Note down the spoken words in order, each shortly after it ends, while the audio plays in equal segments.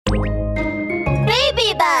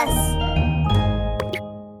Baby bus!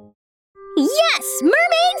 Yes!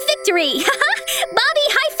 Mermaid victory! Bobby,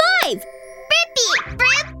 high five! Brippy!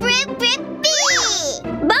 Brip, brip, brippy!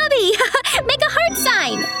 Bobby, make a heart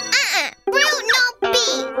sign! Brute, no B!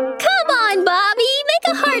 Come on, Bobby, make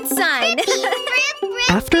a heart sign!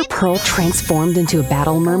 After Pearl transformed into a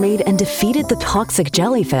battle mermaid and defeated the toxic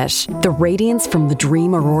jellyfish, the radiance from the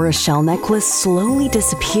Dream Aurora shell necklace slowly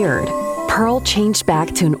disappeared. Pearl changed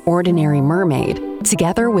back to an ordinary mermaid.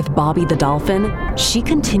 Together with Bobby the dolphin, she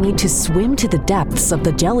continued to swim to the depths of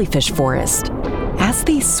the jellyfish forest. As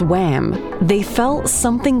they swam, they felt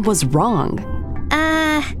something was wrong.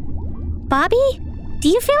 Bobby? Do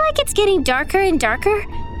you feel like it's getting darker and darker?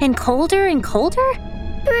 And colder and colder?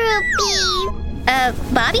 Broopy!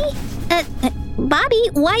 Bobby? Bobby,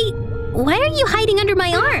 why are you hiding under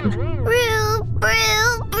my arm? Broopy!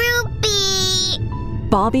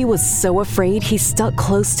 Bobby was so afraid he stuck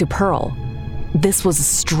close to Pearl. This was a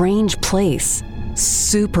strange place,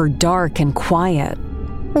 super dark and quiet.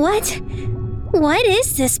 What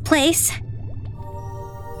is this place?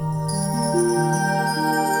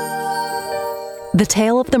 The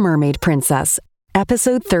Tale of the Mermaid Princess,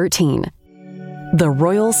 Episode 13. The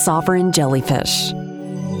Royal Sovereign Jellyfish.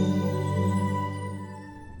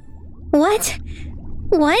 What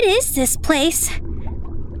is this place?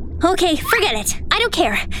 Okay, forget it. I don't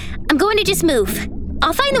care. I'm going to just move.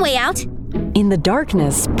 I'll find the way out. In the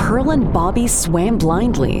darkness, Pearl and Bobby swam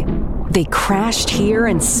blindly. They crashed here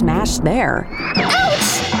and smashed there.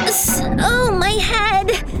 Ouch! Oh, my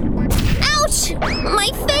head! Ouch!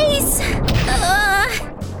 My face!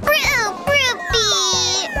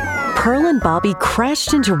 Pearl and Bobby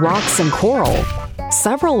crashed into rocks and coral.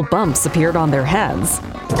 Several bumps appeared on their heads.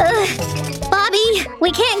 Bobby,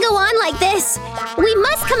 we can't go on like this. We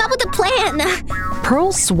must come up with a plan.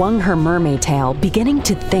 Pearl swung her mermaid tail, beginning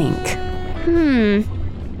to think.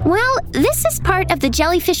 Well, this is part of the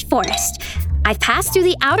jellyfish forest. I've passed through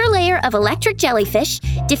the outer layer of electric jellyfish,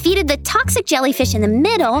 defeated the toxic jellyfish in the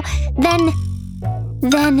middle, then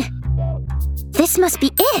this must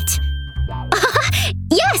be it.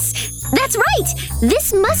 Yes, that's right.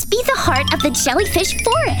 This must be the heart of the jellyfish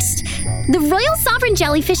forest. The royal sovereign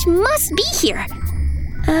jellyfish must be here.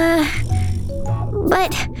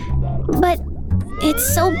 But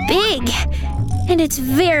it's so big, and it's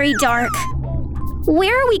very dark.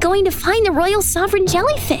 Where are we going to find the royal sovereign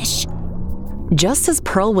jellyfish? Just as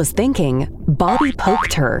Pearl was thinking, Bobby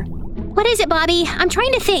poked her. What is it, Bobby? I'm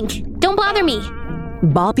trying to think. Don't bother me.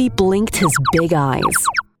 Bobby blinked his big eyes.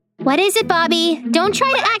 What is it, Bobby? Don't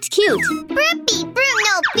try to act cute. Brippy,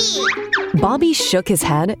 Bruno B! Bobby shook his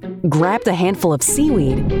head, grabbed a handful of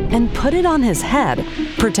seaweed, and put it on his head,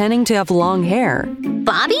 pretending to have long hair.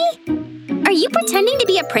 Bobby? Are you pretending to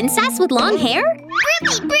be a princess with long hair?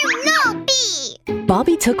 Brippy, Bruno B!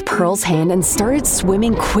 Bobby took Pearl's hand and started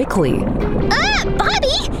swimming quickly.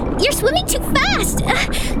 Bobby! You're swimming too fast!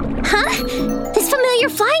 This familiar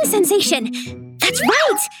flying sensation. That's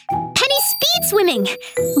right! Penny's speed swimming!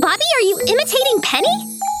 Bobby, are you imitating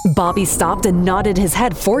Penny? Bobby stopped and nodded his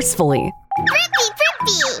head forcefully.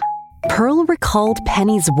 Brippy! Pearl recalled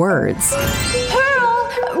Penny's words. Pearl,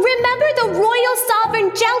 remember the royal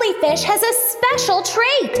sovereign jellyfish has a special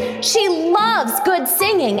trait. She loves good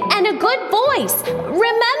singing and a good voice.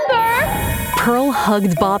 Remember? Pearl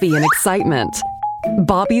hugged Bobby in excitement.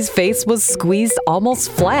 Bobby's face was squeezed almost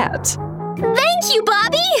flat. Thank you,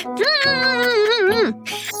 Bobby!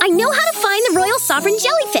 I know how to find the royal sovereign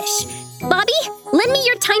jellyfish. Bobby, lend me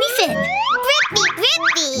your tiny fin.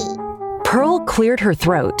 Brippy! Pearl cleared her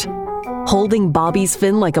throat. Holding Bobby's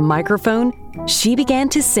fin like a microphone, she began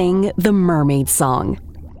to sing the mermaid song.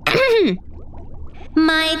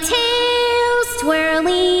 My tail's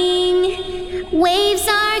twirling, waves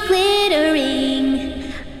are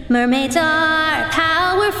glittering, mermaids are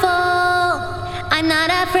powerful, I'm not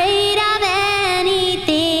afraid of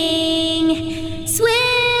anything,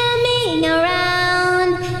 swimming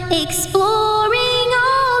around, exploring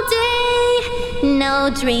all day, no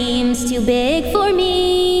dreams too big for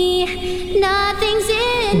me, nothing's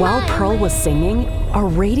in While Pearl was singing, a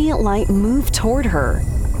radiant light moved toward her.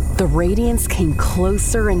 The radiance came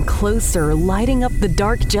closer and closer, lighting up the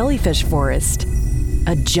dark jellyfish forest.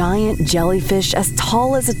 A giant jellyfish as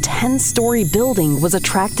tall as a 10-story building was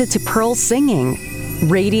attracted to Pearl's singing.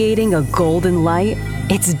 Radiating a golden light,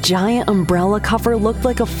 its giant umbrella cover looked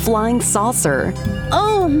like a flying saucer.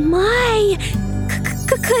 Oh my!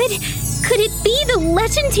 Could it be the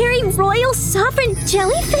legendary royal sovereign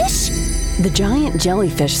jellyfish? The giant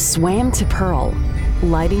jellyfish swam to Pearl,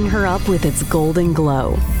 lighting her up with its golden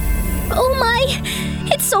glow. Oh my!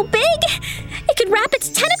 It's so big! It could wrap its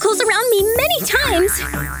tentacles around me many times.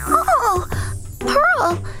 Oh,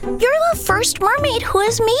 Pearl, you're the first mermaid who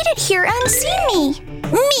has made it here and seen me.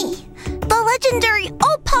 Me, the legendary,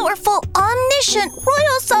 all-powerful, omniscient,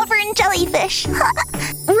 royal sovereign jellyfish.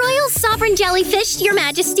 Royal Sovereign Jellyfish, Your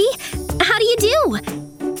Majesty. How do you do?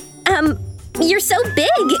 You're so big,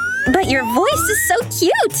 but your voice is so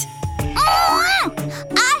cute. I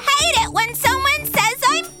hate it when someone says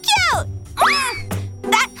I'm cute.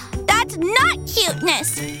 That's not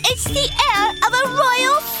cuteness. It's the air of a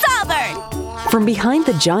royal sovereign. From behind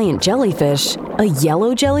the giant jellyfish, a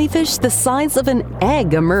yellow jellyfish the size of an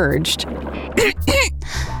egg emerged. I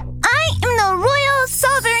am the royal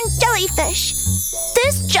sovereign jellyfish.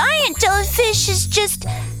 This giant jellyfish is just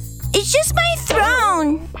my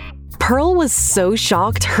throne. Pearl was so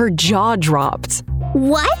shocked her jaw dropped.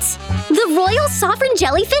 What? The Royal Sovereign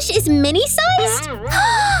Jellyfish is mini-sized?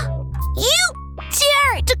 You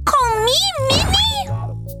dare to call me Minnie?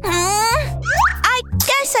 I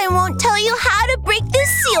guess I won't tell you how to break this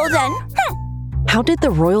seal then. How did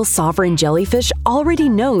the Royal Sovereign Jellyfish already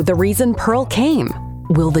know the reason Pearl came?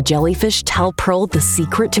 Will the jellyfish tell Pearl the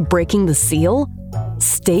secret to breaking the seal?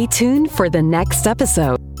 Stay tuned for the next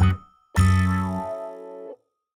episode.